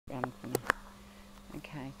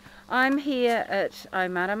I'm here at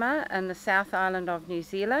Omarama in the South Island of New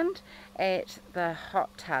Zealand at the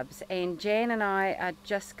hot tubs, and Jan and I are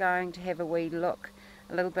just going to have a wee look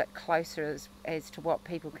a little bit closer as to what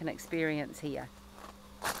people can experience here.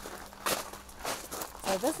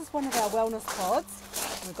 So this is one of our wellness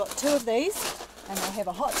pods. We've got two of these, and they have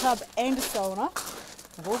a hot tub and a sauna.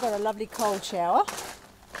 They've all got a lovely cold shower.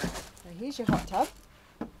 So here's your hot tub,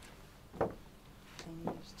 and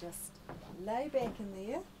you just lay back in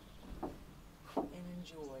there and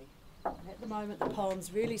enjoy. And at the moment the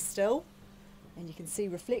pond's really still, and you can see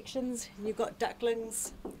reflections. And you've got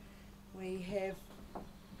ducklings.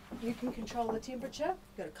 You can control the temperature.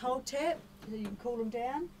 You've got a cold tap, so you can cool them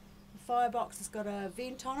down. The firebox has got a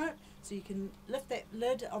vent on it, so you can lift that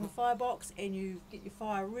lid on the firebox and you get your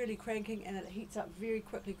fire really cranking, and it heats up very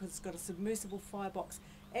quickly because it's got a submersible firebox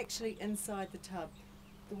actually inside the tub.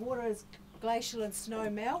 The water is glacial and snow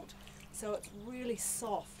melt, so it's really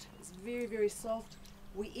soft. It's very, very soft.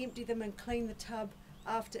 We empty them and clean the tub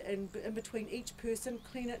after, in between each person,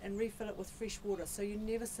 clean it and refill it with fresh water, so you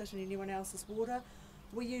never sit in anyone else's water.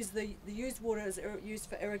 We use the used water is used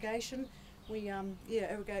for irrigation. We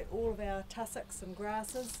irrigate all of our tussocks and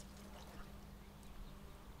grasses.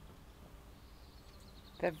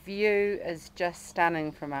 The view is just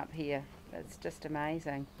stunning from up here. It's just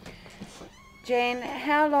amazing. Jan,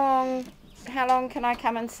 how long can I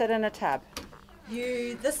come and sit in a tub?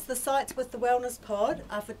 The sites with the wellness pod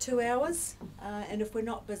are for 2 hours, and if we're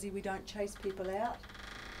not busy, we don't chase people out.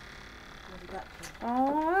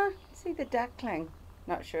 Oh, see the duckling.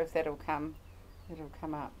 Not sure if it'll come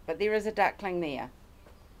up, but there is a duckling there.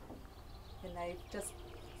 And they just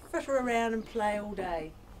fritter around and play all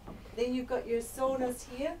day. Then you've got your saunas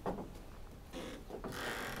here,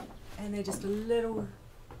 and they're just a little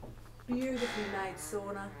beautifully made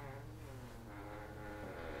sauna.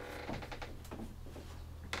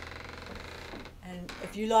 And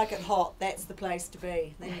if you like it hot, that's the place to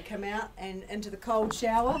be. Then you come out and into the cold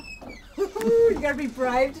shower. You've got to be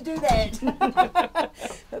brave to do that.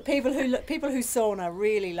 But people who sauna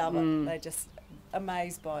really love it. They're just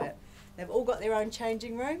amazed by it. They've all got their own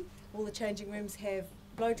changing room. All the changing rooms have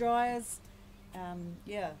blow dryers,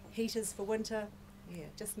 heaters for winter. Yeah,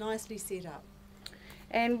 just nicely set up.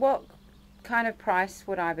 And what kind of price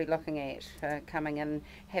would I be looking at for coming and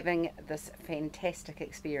having this fantastic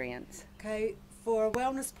experience? Okay, for a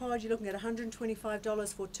wellness pod you're looking at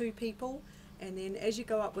 $125 for 2 people, and then as you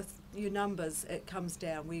go up with your numbers it comes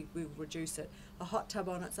down. We reduce it. A hot tub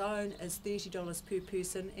on its own is $30 per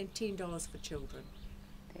person and $10 for children.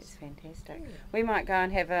 That's fantastic. Yeah. We might go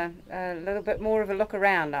and have a little bit more of a look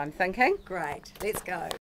around, I'm thinking. Great, let's go.